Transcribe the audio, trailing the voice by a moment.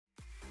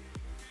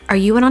Are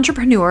you an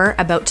entrepreneur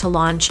about to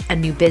launch a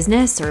new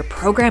business or a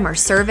program or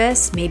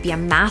service, maybe a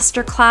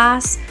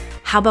masterclass?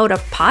 How about a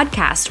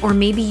podcast? Or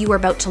maybe you are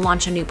about to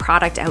launch a new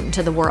product out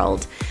into the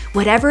world.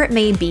 Whatever it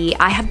may be,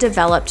 I have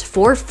developed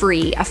for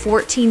free a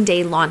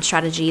 14-day launch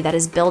strategy that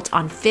is built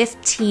on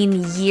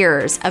 15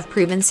 years of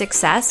proven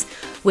success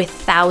with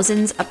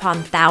thousands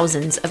upon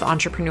thousands of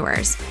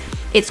entrepreneurs.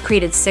 It's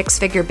created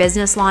six-figure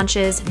business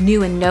launches,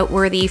 new and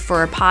noteworthy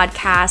for a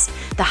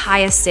podcast, the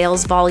highest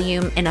sales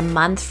volume in a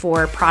month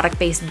for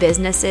product-based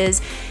businesses,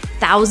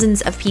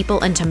 thousands of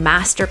people into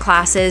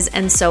masterclasses,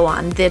 and so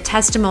on. The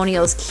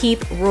testimonials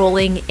keep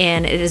rolling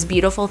in. It is a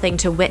beautiful thing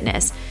to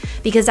witness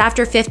because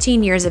after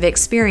 15 years of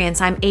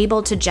experience, I'm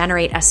able to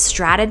generate a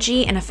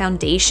strategy and a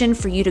foundation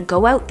for you to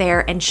go out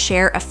there and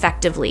share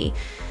effectively.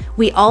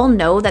 We all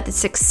know that the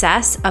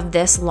success of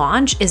this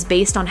launch is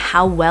based on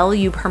how well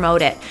you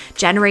promote it,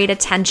 generate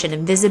attention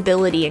and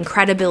visibility and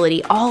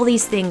credibility, all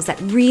these things that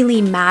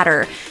really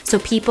matter. So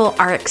people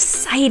are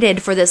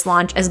excited for this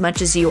launch as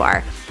much as you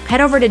are.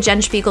 Head over to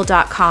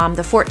jenspiegel.com.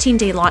 The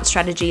 14-day launch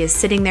strategy is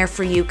sitting there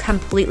for you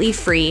completely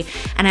free.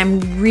 And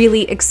I'm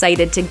really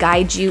excited to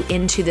guide you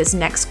into this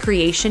next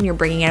creation you're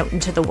bringing out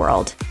into the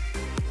world.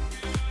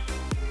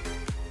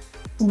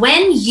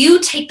 When you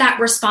take that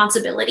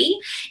responsibility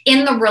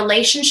in the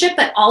relationship,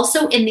 but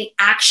also in the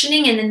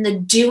actioning and in the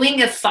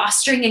doing of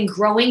fostering and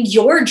growing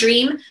your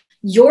dream,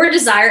 your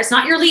desire, it's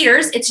not your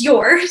leader's, it's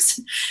yours.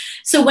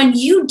 So when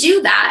you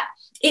do that,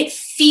 it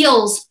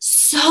feels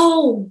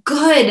so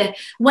good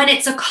when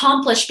it's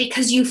accomplished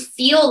because you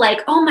feel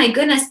like, oh my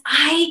goodness,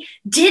 I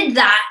did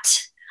that.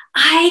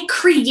 I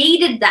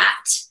created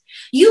that.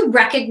 You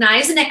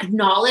recognize and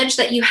acknowledge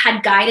that you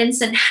had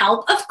guidance and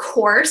help, of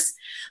course.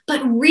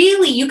 But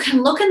really, you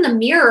can look in the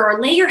mirror or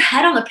lay your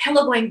head on the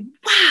pillow going,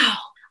 wow,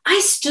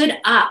 I stood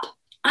up.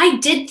 I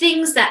did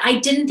things that I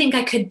didn't think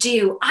I could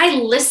do. I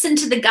listened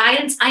to the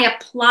guidance. I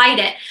applied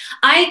it.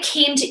 I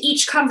came to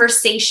each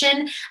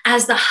conversation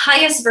as the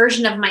highest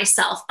version of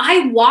myself.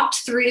 I walked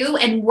through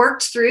and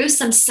worked through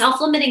some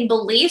self-limiting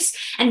beliefs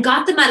and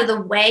got them out of the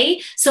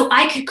way so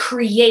I could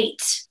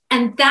create.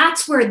 And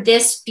that's where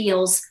this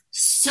feels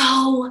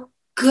so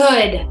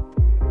good.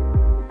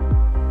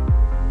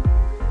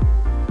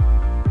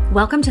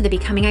 Welcome to the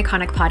Becoming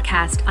Iconic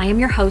podcast. I am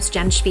your host,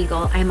 Jen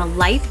Spiegel. I am a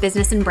life,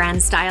 business, and brand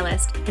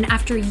stylist. And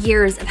after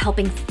years of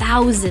helping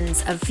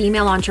thousands of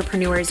female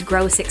entrepreneurs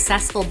grow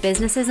successful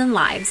businesses and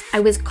lives,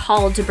 I was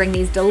called to bring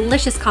these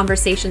delicious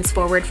conversations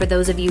forward for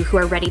those of you who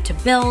are ready to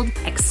build,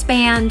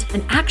 expand,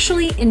 and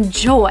actually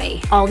enjoy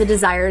all the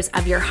desires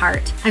of your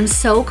heart. I'm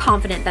so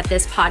confident that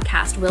this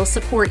podcast will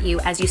support you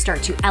as you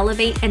start to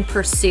elevate and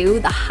pursue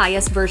the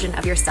highest version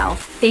of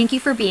yourself. Thank you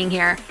for being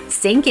here.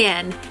 Sink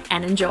in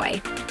and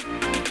enjoy.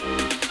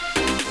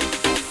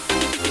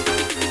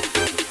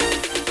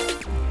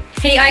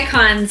 Hey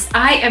icons,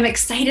 I am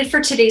excited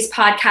for today's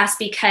podcast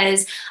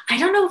because I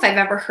don't know if I've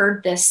ever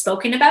heard this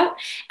spoken about,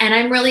 and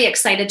I'm really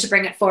excited to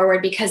bring it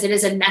forward because it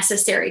is a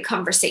necessary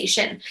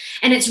conversation.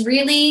 And it's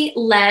really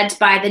led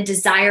by the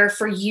desire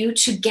for you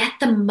to get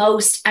the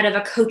most out of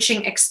a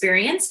coaching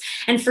experience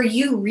and for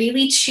you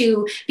really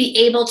to be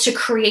able to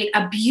create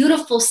a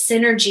beautiful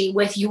synergy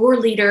with your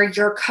leader,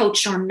 your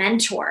coach, or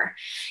mentor.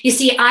 You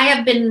see, I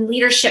have been in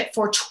leadership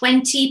for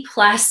 20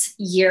 plus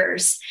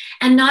years,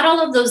 and not all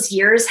of those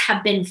years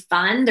have been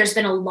fun. There's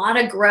been a lot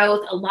of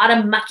growth, a lot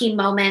of mucky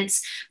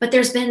moments, but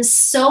there's been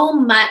so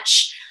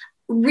much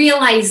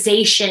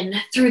realization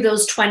through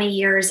those 20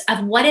 years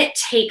of what it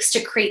takes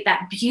to create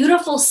that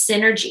beautiful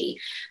synergy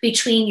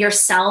between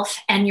yourself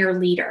and your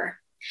leader.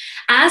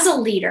 As a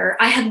leader,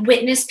 I have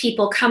witnessed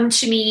people come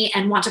to me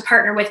and want to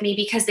partner with me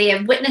because they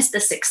have witnessed the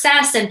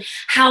success and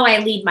how I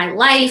lead my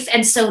life.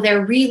 And so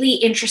they're really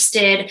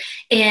interested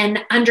in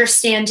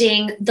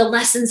understanding the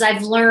lessons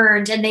I've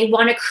learned, and they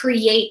want to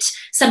create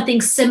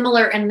something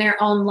similar in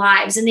their own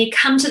lives. And they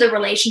come to the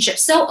relationship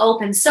so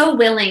open, so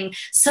willing,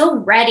 so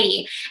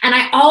ready. And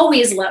I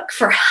always look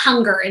for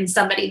hunger in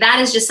somebody. That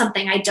is just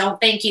something I don't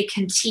think you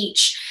can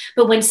teach.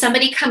 But when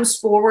somebody comes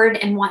forward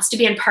and wants to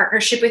be in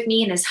partnership with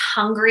me and is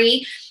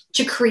hungry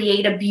to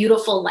create a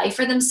beautiful life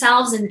for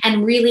themselves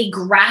and really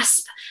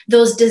grasp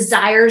those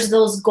desires,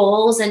 those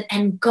goals,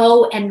 and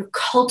go and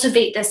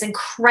cultivate this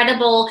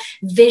incredible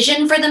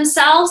vision for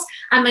themselves,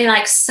 I'm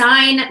like,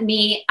 sign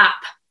me up.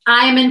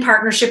 I am in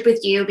partnership with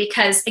you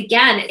because,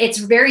 again, it's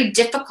very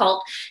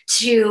difficult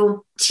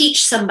to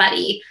teach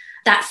somebody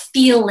that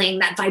feeling,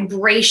 that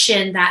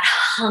vibration, that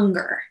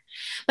hunger.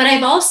 But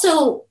I've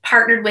also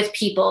partnered with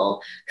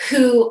people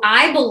who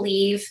I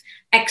believe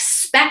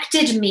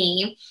expected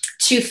me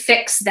to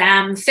fix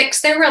them,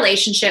 fix their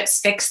relationships,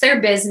 fix their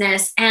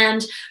business,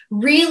 and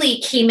really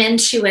came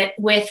into it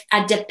with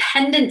a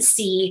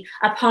dependency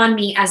upon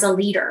me as a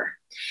leader.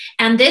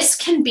 And this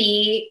can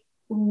be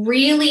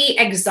really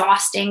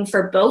exhausting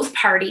for both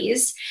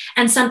parties,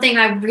 and something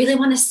I really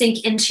want to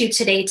sink into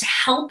today to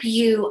help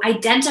you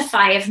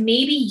identify if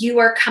maybe you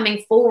are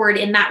coming forward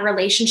in that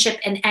relationship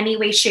in any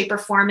way, shape, or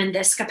form in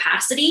this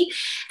capacity,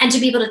 and to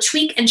be able to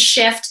tweak and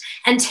shift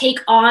and take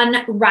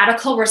on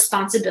radical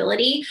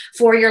responsibility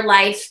for your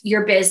life,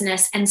 your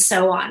business, and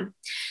so on.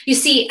 You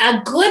see,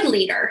 a good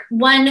leader,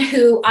 one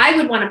who I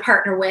would want to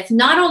partner with,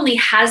 not only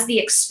has the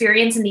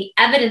experience and the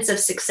evidence of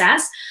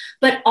success,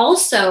 but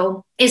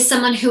also is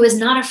someone who is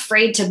not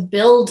afraid to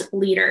build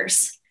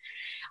leaders.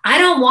 I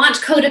don't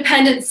want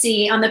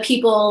codependency on the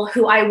people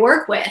who I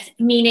work with,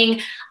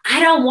 meaning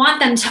I don't want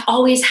them to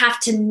always have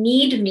to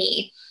need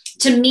me.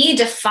 To me,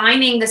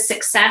 defining the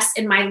success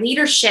in my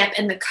leadership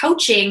and the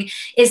coaching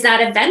is that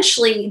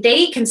eventually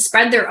they can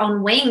spread their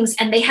own wings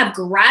and they have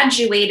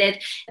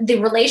graduated. The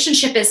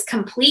relationship is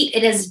complete.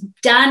 It is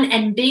done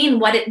and being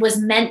what it was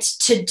meant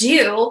to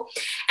do.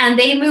 And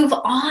they move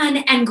on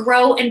and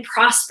grow and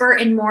prosper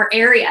in more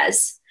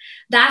areas.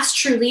 That's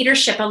true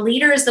leadership. A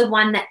leader is the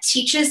one that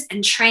teaches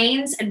and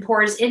trains and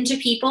pours into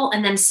people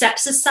and then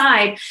steps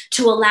aside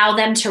to allow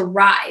them to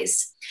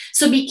rise.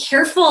 So be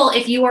careful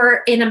if you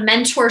are in a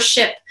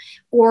mentorship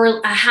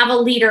or have a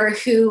leader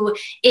who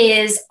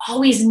is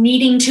always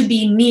needing to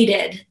be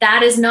needed.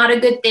 That is not a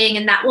good thing,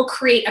 and that will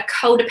create a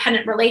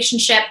codependent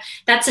relationship.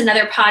 That's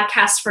another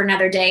podcast for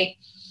another day.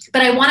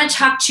 But I want to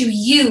talk to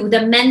you, the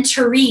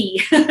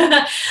mentoree,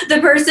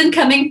 the person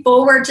coming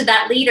forward to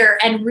that leader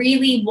and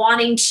really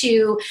wanting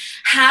to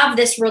have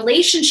this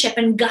relationship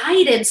and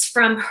guidance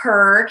from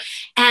her,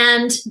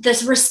 and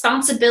this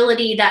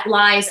responsibility that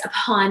lies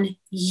upon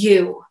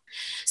you.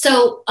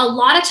 So a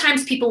lot of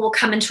times people will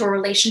come into a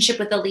relationship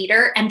with a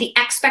leader and the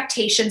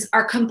expectations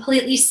are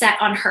completely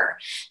set on her.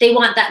 They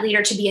want that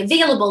leader to be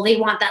available. They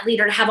want that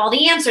leader to have all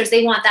the answers.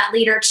 They want that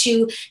leader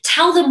to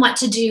tell them what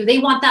to do. They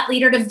want that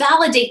leader to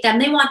validate them.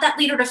 They want that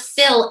leader to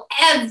fill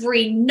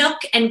every nook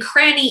and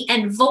cranny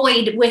and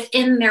void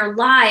within their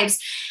lives.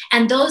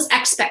 And those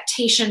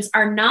expectations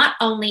are not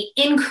only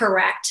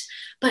incorrect,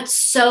 but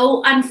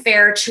so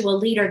unfair to a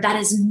leader. That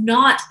is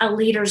not a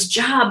leader's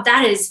job.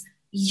 That is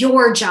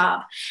your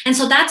job. And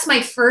so that's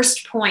my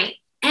first point.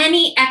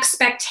 Any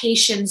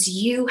expectations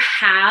you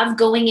have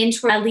going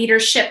into a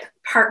leadership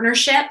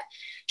partnership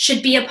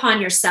should be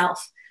upon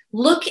yourself.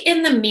 Look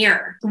in the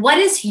mirror. What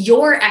is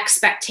your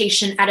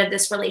expectation out of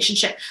this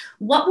relationship?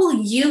 What will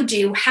you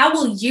do? How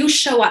will you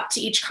show up to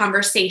each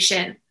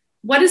conversation?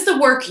 What is the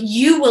work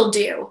you will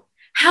do?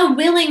 How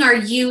willing are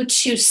you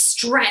to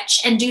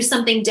stretch and do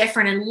something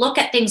different and look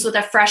at things with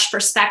a fresh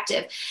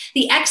perspective?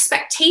 The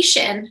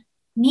expectation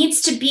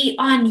needs to be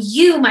on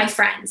you, my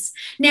friends.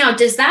 Now,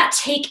 does that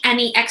take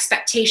any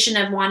expectation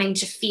of wanting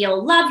to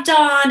feel loved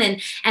on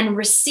and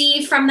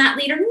receive from that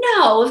leader?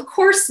 No, of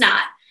course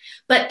not.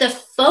 But the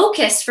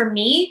focus for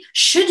me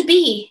should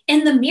be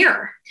in the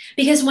mirror.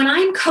 Because when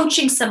I'm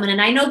coaching someone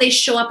and I know they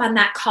show up on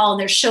that call,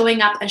 they're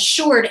showing up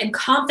assured and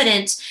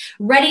confident,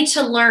 ready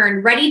to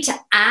learn, ready to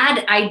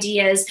add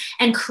ideas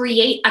and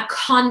create a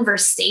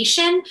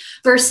conversation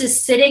versus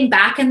sitting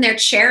back in their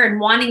chair and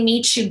wanting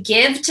me to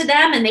give to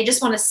them and they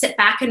just want to sit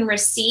back and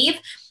receive.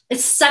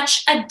 It's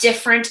such a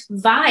different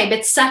vibe.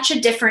 It's such a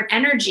different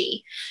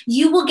energy.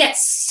 You will get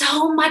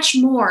so much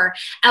more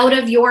out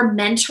of your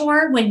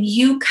mentor when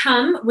you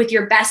come with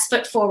your best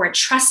foot forward.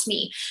 Trust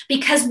me,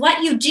 because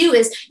what you do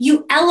is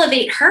you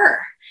elevate her.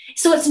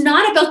 So it's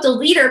not about the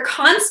leader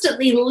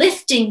constantly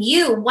lifting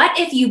you. What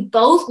if you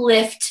both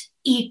lift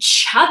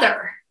each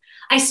other?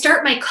 I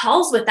start my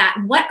calls with that.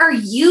 What are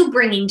you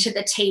bringing to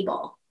the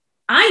table?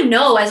 I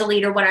know as a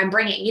leader what I'm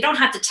bringing. You don't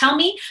have to tell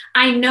me.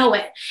 I know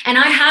it. And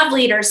I have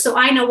leaders, so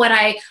I know what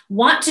I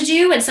want to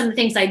do and some of the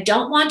things I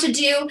don't want to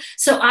do.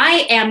 So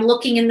I am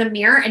looking in the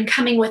mirror and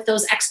coming with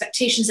those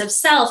expectations of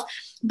self.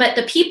 But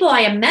the people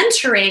I am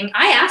mentoring,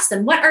 I ask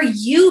them, what are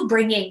you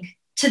bringing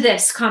to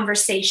this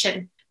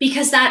conversation?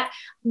 Because that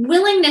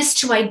willingness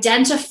to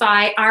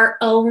identify our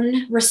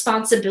own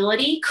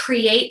responsibility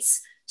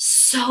creates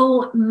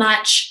so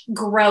much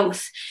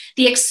growth.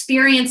 The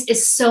experience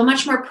is so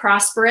much more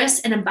prosperous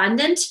and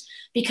abundant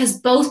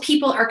because both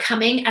people are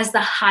coming as the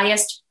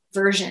highest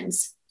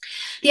versions.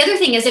 The other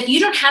thing is if you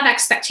don't have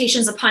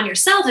expectations upon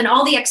yourself and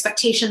all the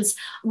expectations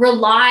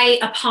rely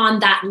upon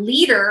that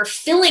leader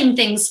filling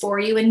things for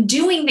you and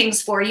doing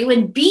things for you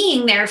and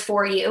being there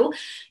for you,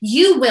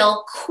 you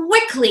will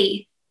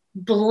quickly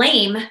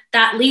blame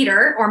that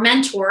leader or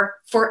mentor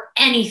for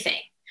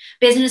anything.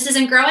 Business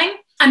isn't growing.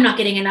 I'm not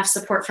getting enough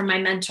support from my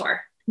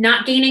mentor.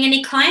 Not gaining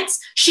any clients.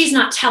 She's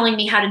not telling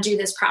me how to do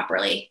this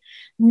properly.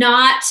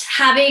 Not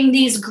having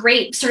these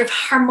great sort of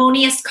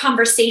harmonious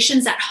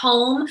conversations at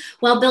home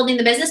while building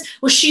the business.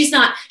 Well, she's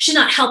not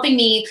helping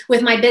me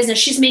with my business.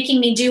 She's making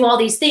me do all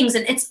these things.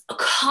 And it's a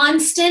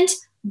constant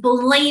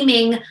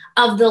blaming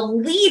of the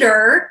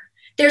leader.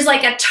 There's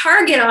like a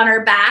target on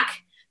her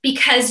back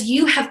because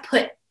you have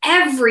put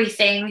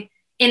everything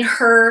in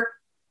her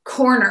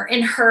corner,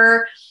 in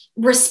her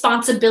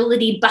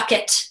responsibility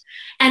bucket,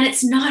 and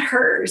it's not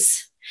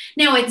hers.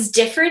 Now, it's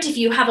different if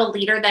you have a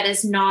leader that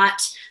is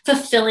not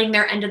fulfilling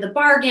their end of the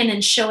bargain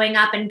and showing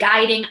up and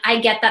guiding. I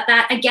get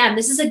that. Again,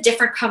 this is a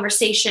different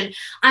conversation.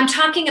 I'm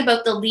talking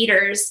about the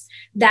leaders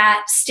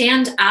that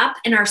stand up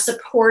and are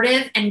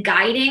supportive and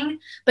guiding,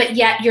 but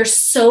yet you're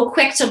so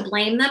quick to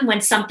blame them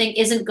when something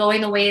isn't going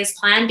the way as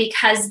planned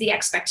because the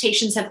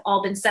expectations have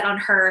all been set on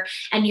her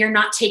and you're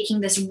not taking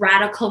this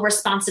radical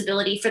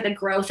responsibility for the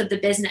growth of the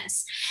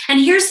business. And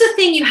here's the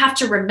thing you have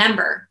to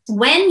remember.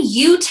 When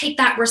you take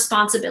that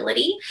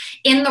responsibility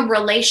in the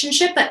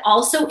relationship, but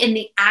also in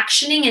the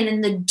actioning and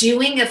in the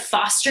doing of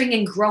fostering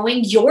and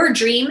growing your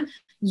dream,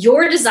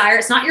 your desire,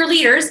 it's not your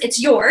leaders, it's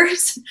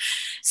yours.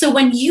 So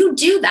when you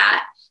do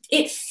that,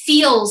 it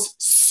feels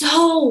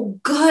so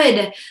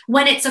good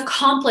when it's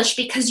accomplished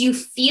because you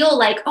feel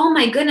like, oh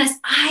my goodness,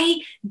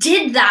 I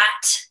did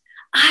that.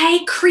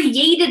 I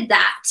created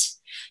that.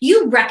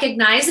 You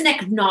recognize and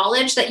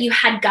acknowledge that you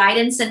had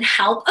guidance and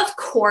help, of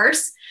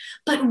course,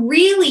 but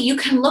really you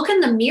can look in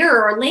the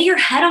mirror or lay your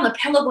head on the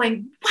pillow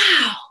going,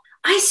 wow,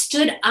 I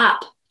stood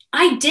up.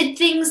 I did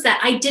things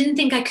that I didn't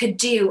think I could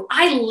do.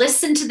 I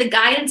listened to the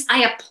guidance.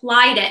 I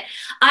applied it.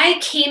 I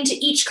came to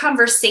each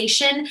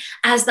conversation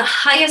as the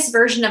highest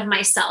version of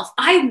myself.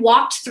 I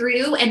walked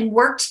through and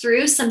worked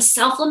through some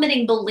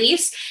self-limiting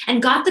beliefs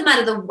and got them out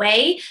of the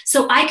way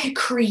so I could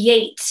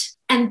create.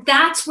 And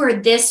that's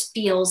where this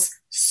feels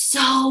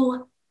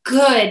so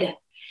good.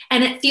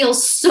 And it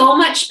feels so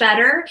much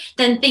better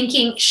than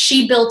thinking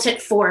she built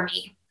it for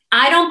me.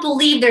 I don't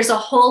believe there's a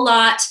whole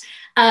lot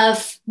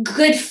of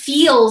good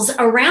feels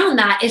around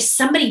that if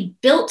somebody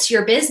built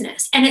your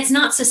business, and it's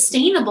not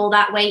sustainable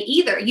that way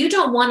either. You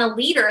don't want a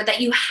leader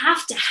that you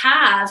have to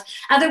have,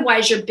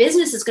 otherwise your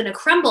business is going to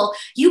crumble.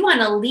 You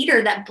want a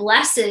leader that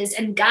blesses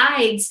and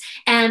guides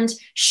and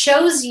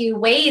shows you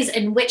ways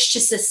in which to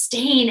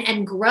sustain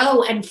and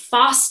grow and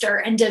foster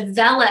and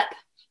develop,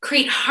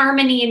 create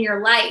harmony in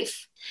your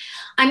life.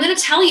 I'm going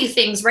to tell you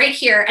things right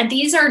here. And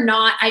these are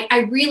not,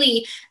 I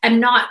really am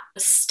not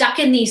stuck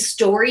in these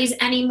stories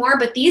anymore,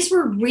 but these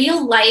were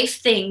real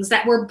life things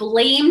that were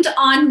blamed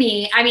on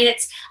me. I mean,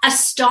 it's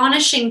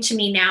astonishing to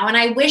me now. And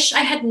I wish I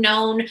had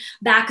known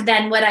back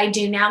then what I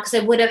do now, because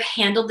I would have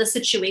handled the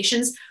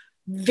situations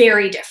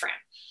very different.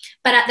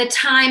 But at the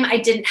time, I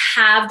didn't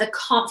have the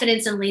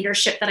confidence and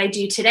leadership that I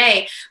do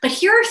today. But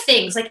here are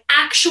things, like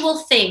actual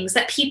things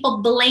that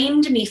people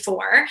blamed me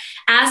for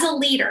as a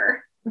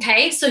leader.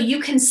 Okay, so you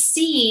can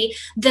see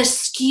the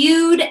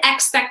skewed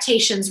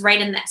expectations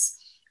right in this.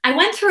 I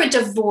went through a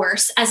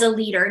divorce as a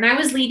leader, and I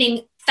was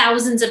leading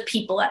thousands of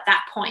people at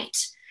that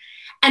point.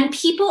 And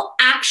people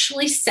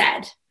actually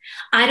said,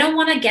 I don't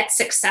want to get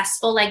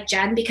successful like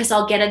Jen because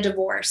I'll get a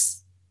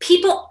divorce.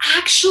 People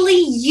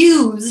actually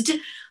used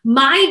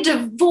my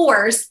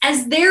divorce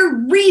as their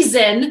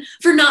reason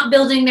for not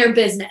building their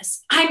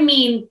business. I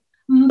mean,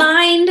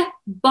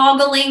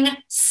 mind-boggling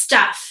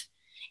stuff,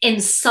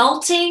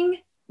 insulting,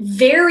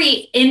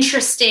 very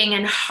interesting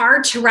and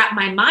hard to wrap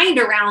my mind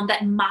around,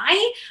 that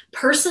my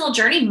personal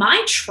journey,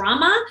 my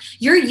trauma,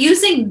 you're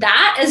using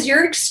that as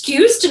your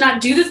excuse to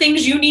not do the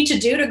things you need to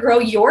do to grow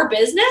your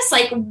business.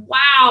 Like,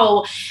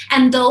 wow.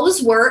 And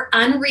those were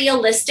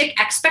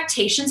unrealistic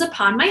expectations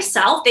upon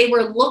myself. They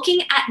were looking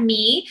at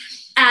me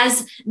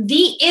as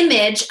the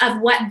image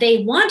of what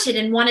they wanted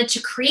and wanted to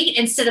create,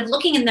 instead of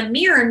looking in the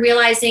mirror and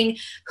realizing,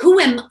 who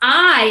am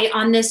I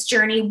on this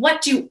journey?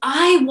 What do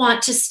I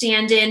want to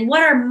stand in?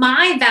 What are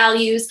my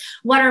values?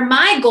 What are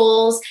my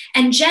goals?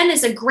 And Jen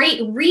is a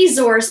great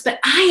resource, but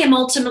I am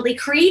ultimately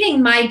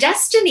creating my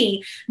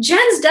destiny.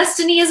 Jen's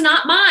destiny is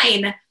not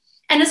mine.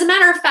 And as a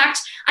matter of fact,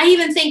 I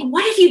even think,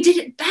 what if you did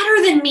it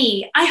better than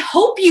me? I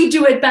hope you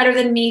do it better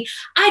than me.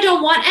 I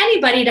don't want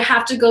anybody to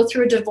have to go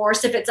through a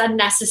divorce if it's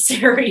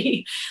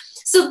unnecessary.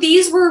 So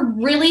these were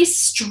really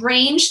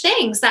strange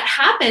things that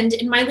happened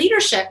in my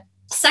leadership.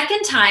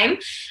 Second time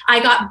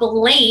I got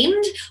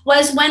blamed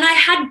was when I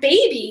had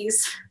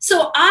babies.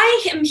 So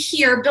I am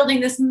here building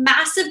this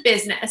massive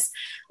business,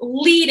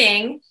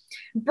 leading,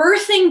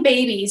 birthing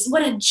babies.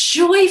 What a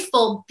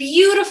joyful,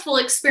 beautiful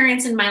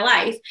experience in my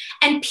life.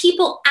 And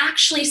people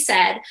actually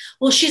said,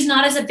 well, she's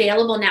not as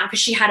available now because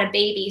she had a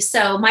baby,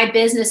 so my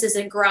business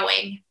isn't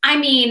growing. I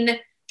mean,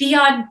 the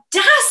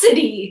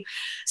audacity.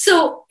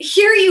 So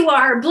here you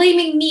are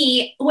blaming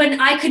me when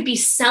I could be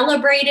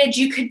celebrated.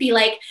 You could be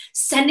like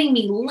sending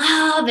me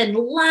love and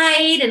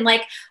light and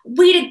like,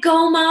 way to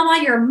go,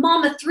 mama. You're a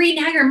mama 3,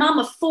 now you're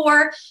mama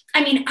 4.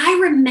 I mean, I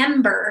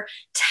remember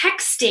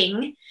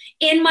texting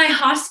in my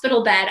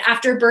hospital bed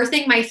after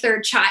birthing my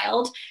 3rd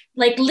child,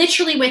 like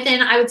literally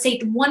within, I would say,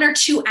 1 or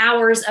 2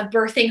 hours of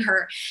birthing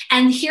her.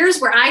 And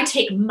here's where I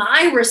take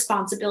my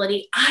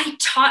responsibility. I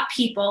taught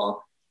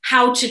people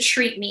how to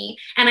treat me,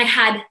 and I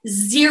had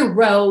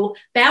 0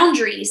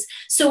 boundaries.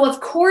 So of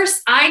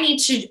course I need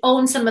to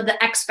own some of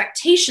the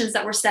expectations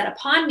that were set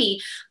upon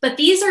me, but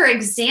these are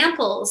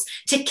examples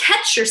to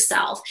catch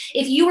yourself.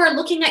 If you are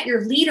looking at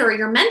your leader or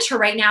your mentor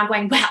right now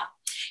going, well,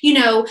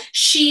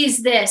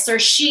 she's this, or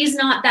she's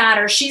not that,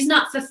 or she's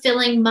not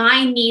fulfilling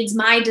my needs,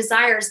 my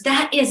desires.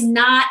 That is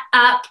not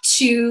up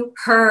to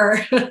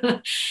her.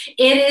 It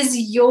is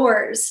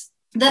yours.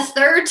 The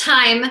third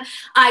time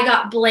I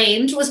got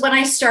blamed was when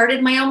I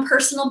started my own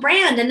personal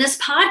brand and this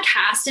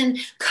podcast and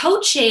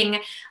coaching.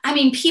 I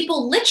mean,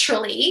 people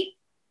literally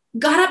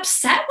got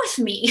upset with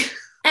me.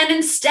 And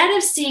instead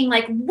of seeing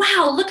like,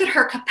 wow, look at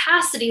her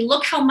capacity,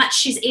 look how much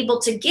she's able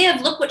to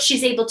give, look what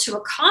she's able to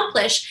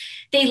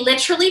accomplish, they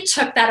literally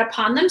took that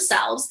upon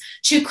themselves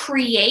to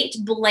create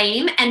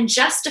blame and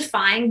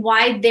justifying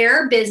why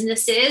their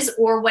businesses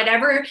or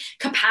whatever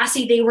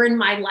capacity they were in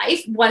my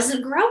life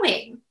wasn't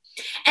growing.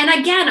 And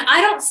again,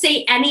 I don't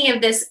say any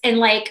of this in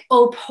like,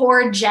 oh,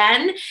 poor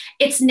Jen.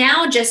 It's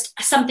now just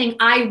something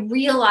I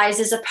realize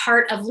is a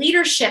part of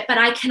leadership, but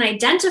I can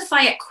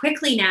identify it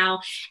quickly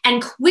now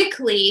and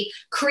quickly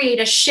create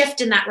a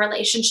shift in that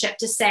relationship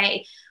to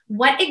say,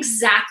 what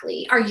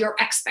exactly are your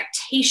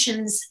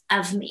expectations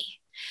of me?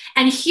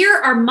 And here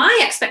are my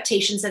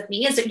expectations of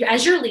me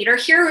as your leader.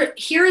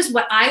 Here is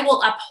what I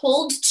will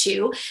uphold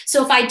to.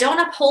 So if I don't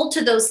uphold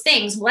to those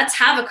things, let's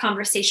have a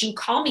conversation.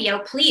 Call me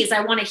out, please. I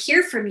want to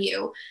hear from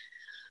you.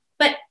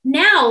 But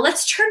now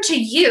let's turn to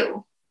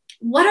you.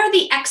 What are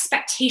the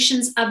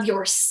expectations of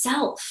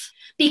yourself?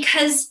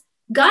 Because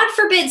God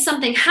forbid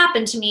something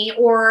happened to me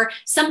or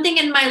something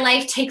in my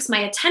life takes my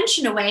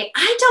attention away.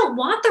 I don't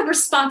want the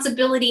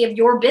responsibility of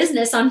your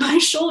business on my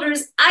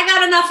shoulders. I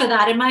got enough of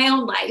that in my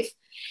own life.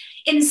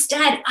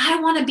 Instead, I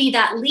want to be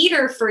that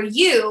leader for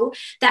you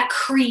that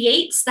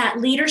creates that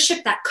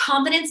leadership, that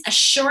confidence,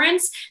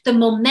 assurance, the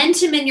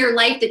momentum in your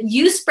life that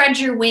you spread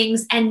your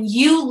wings and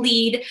you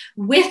lead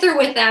with or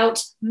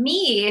without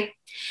me.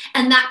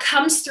 And that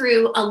comes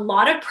through a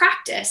lot of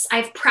practice.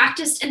 I've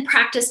practiced and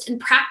practiced and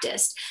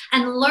practiced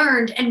and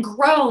learned and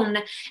grown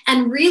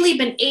and really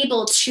been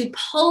able to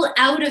pull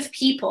out of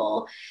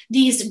people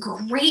these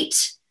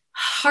great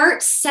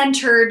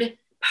heart-centered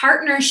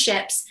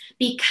partnerships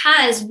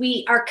because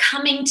we are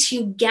coming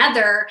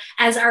together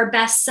as our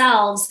best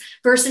selves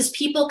versus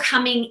people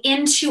coming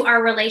into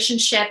our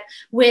relationship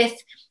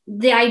with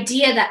the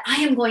idea that I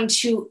am going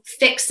to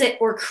fix it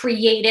or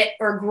create it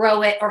or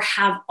grow it or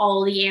have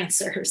all the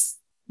answers.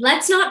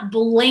 Let's not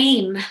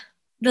blame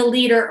the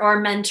leader or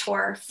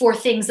mentor for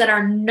things that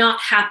are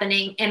not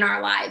happening in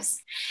our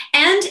lives.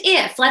 And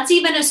if, let's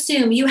even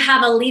assume you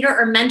have a leader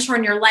or mentor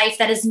in your life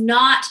that is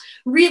not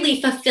really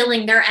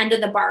fulfilling their end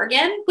of the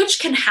bargain, which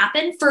can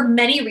happen for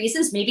many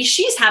reasons. Maybe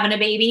she's having a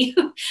baby.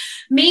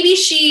 Maybe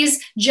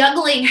she's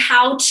juggling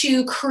how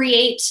to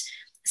create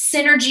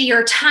synergy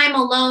or time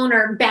alone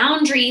or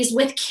boundaries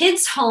with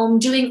kids home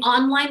doing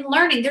online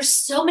learning. There's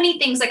so many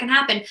things that can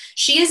happen.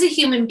 She is a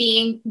human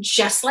being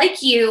just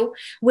like you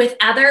with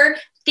other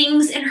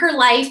things in her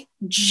life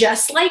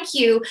just like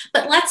you.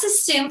 But let's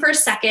assume for a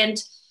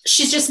second,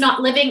 she's just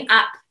not living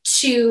up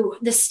to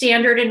the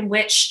standard in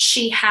which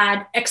she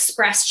had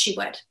expressed she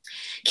would.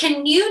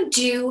 Can you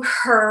do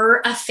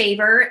her a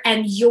favor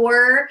and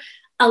your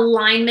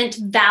alignment,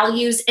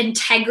 values,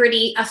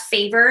 integrity a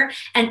favor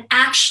and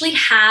actually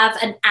have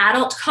an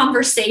adult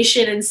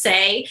conversation and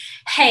say,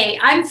 hey,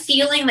 I'm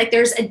feeling like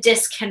there's a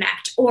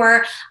disconnect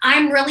or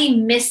I'm really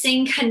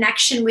missing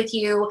connection with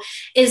you.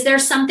 Is there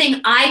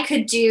something I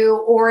could do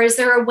or is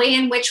there a way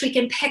in which we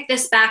can pick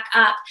this back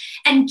up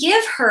and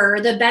give her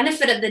the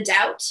benefit of the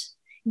doubt,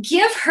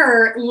 give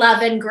her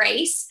love and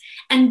grace,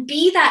 and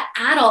be that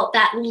adult,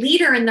 that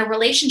leader in the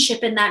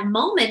relationship in that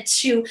moment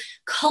to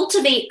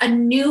cultivate a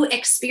new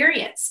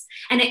experience.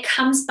 And it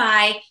comes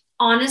by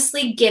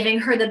honestly giving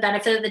her the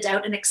benefit of the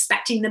doubt and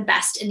expecting the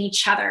best in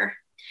each other.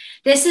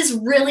 This is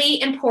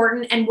really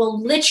important and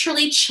will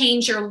literally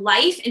change your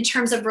life in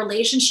terms of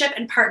relationship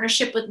and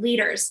partnership with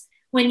leaders.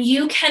 When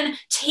you can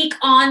take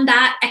on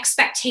that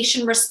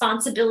expectation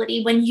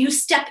responsibility, when you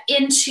step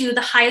into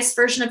the highest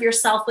version of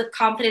yourself with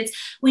confidence,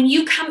 when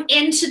you come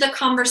into the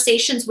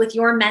conversations with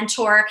your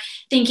mentor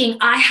thinking,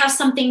 I have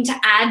something to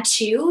add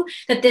to,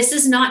 that this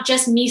is not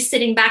just me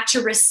sitting back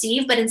to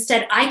receive, but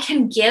instead I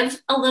can give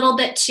a little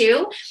bit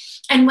too.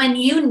 And when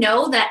you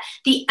know that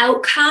the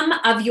outcome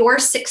of your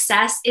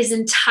success is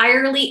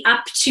entirely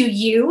up to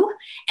you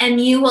and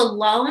you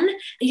alone,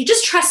 you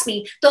just trust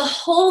me, the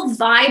whole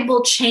vibe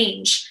will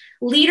change.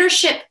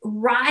 Leadership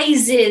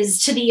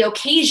rises to the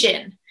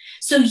occasion.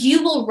 So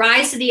you will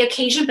rise to the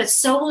occasion, but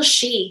so will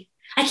she.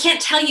 I can't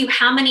tell you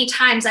how many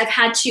times I've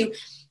had to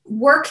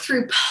work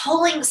through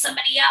pulling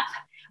somebody up.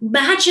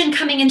 Imagine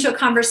coming into a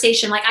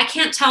conversation. Like, I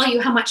can't tell you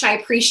how much I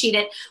appreciate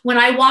it when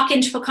I walk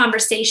into a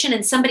conversation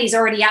and somebody's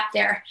already up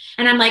there.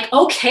 And I'm like,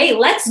 okay,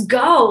 let's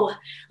go.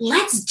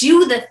 Let's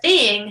do the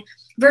thing.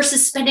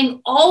 Versus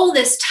spending all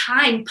this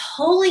time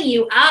pulling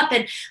you up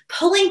and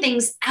pulling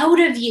things out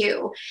of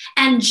you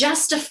and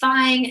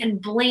justifying and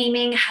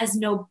blaming has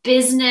no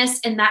business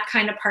in that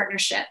kind of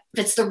partnership.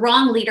 If it's the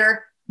wrong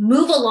leader,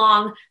 move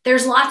along.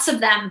 There's lots of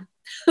them.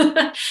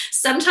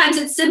 Sometimes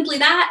it's simply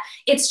that.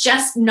 It's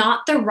just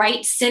not the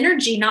right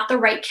synergy, not the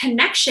right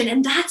connection.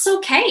 And that's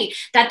okay.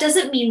 That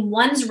doesn't mean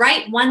one's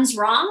right, one's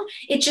wrong.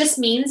 It just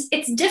means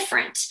it's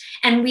different.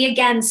 And we,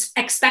 again,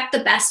 expect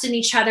the best in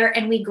each other,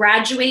 and we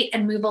graduate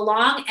and move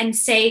along and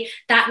say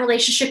that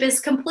relationship is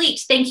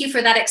complete. Thank you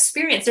for that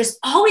experience. There's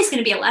always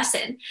going to be a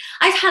lesson.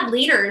 I've had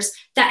leaders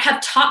that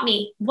have taught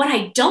me what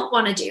I don't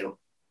want to do,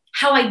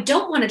 how I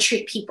don't want to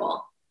treat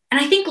people. And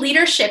I think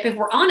leadership, if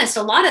we're honest,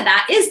 a lot of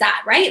that is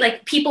that, right?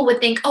 Like people would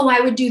think, oh, I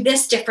would do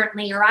this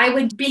differently, or I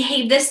would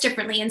behave this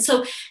differently. And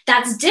so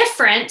that's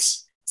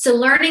different. So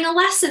learning a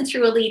lesson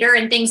through a leader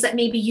and things that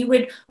maybe you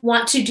would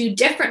want to do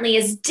differently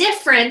is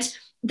different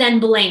than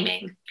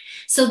blaming.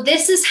 So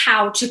this is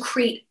how to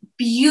create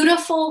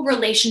beautiful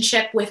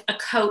relationship with a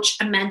coach,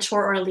 a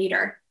mentor, or a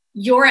leader.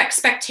 Your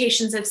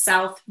expectations of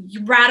self,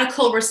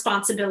 radical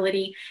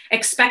responsibility,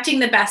 expecting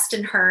the best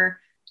in her,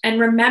 and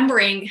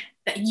remembering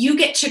that you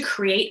get to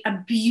create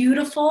a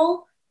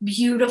beautiful,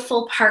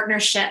 beautiful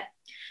partnership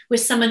with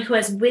someone who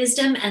has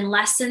wisdom and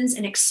lessons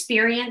and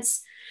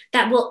experience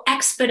that will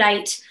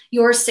expedite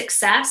your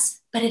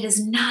success, but it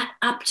is not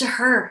up to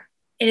her.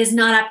 It is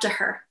not up to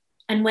her.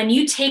 And when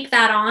you take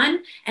that on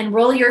and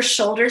roll your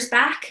shoulders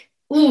back,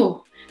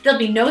 ooh, there'll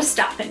be no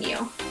stopping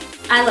you.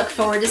 I look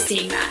forward to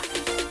seeing that.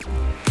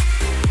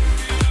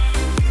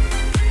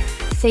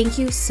 Thank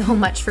you so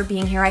much for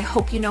being here. I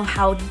hope you know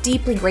how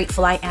deeply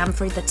grateful I am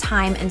for the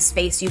time and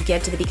space you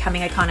give to the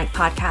Becoming Iconic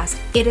podcast.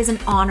 It is an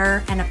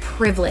honor and a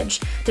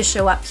privilege to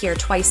show up here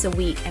twice a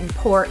week and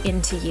pour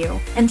into you.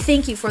 And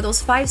thank you for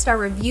those 5-star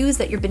reviews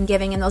that you've been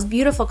giving and those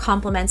beautiful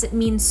compliments. It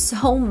means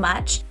so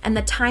much. And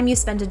the time you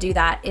spend to do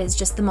that is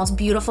just the most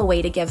beautiful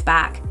way to give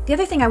back. The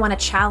other thing I want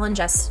to challenge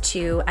us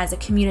to as a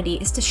community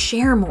is to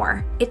share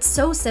more. It's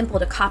so simple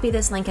to copy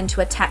this link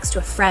into a text to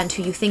a friend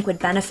who you think would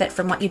benefit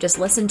from what you just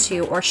listened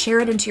to, or share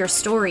it into your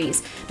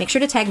stories. Make sure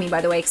to tag me,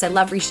 by the way, because I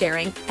love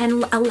resharing,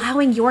 and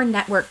allowing your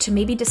network to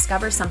maybe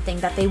discover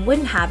something that they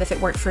wouldn't have if it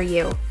weren't for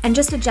you. And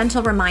just a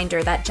gentle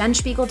reminder that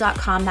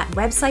jenspiegel.com, that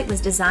website was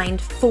designed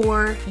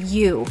for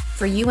you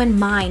in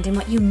mind, and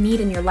what you need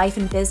in your life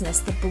and business.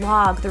 The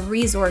blog, the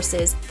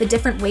resources, the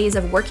different ways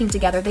of working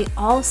together, they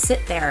all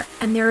sit there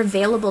and they're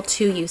available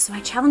to you. So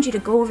I challenge you to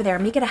go over there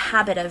and make it a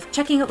habit of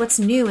checking out what's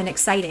new and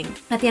exciting.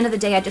 At the end of the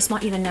day, I just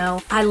want you to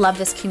know I love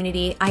this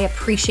community. I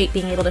appreciate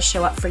being able to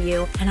show up for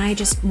you, and I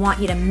just want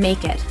you to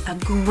make it a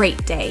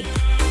great day.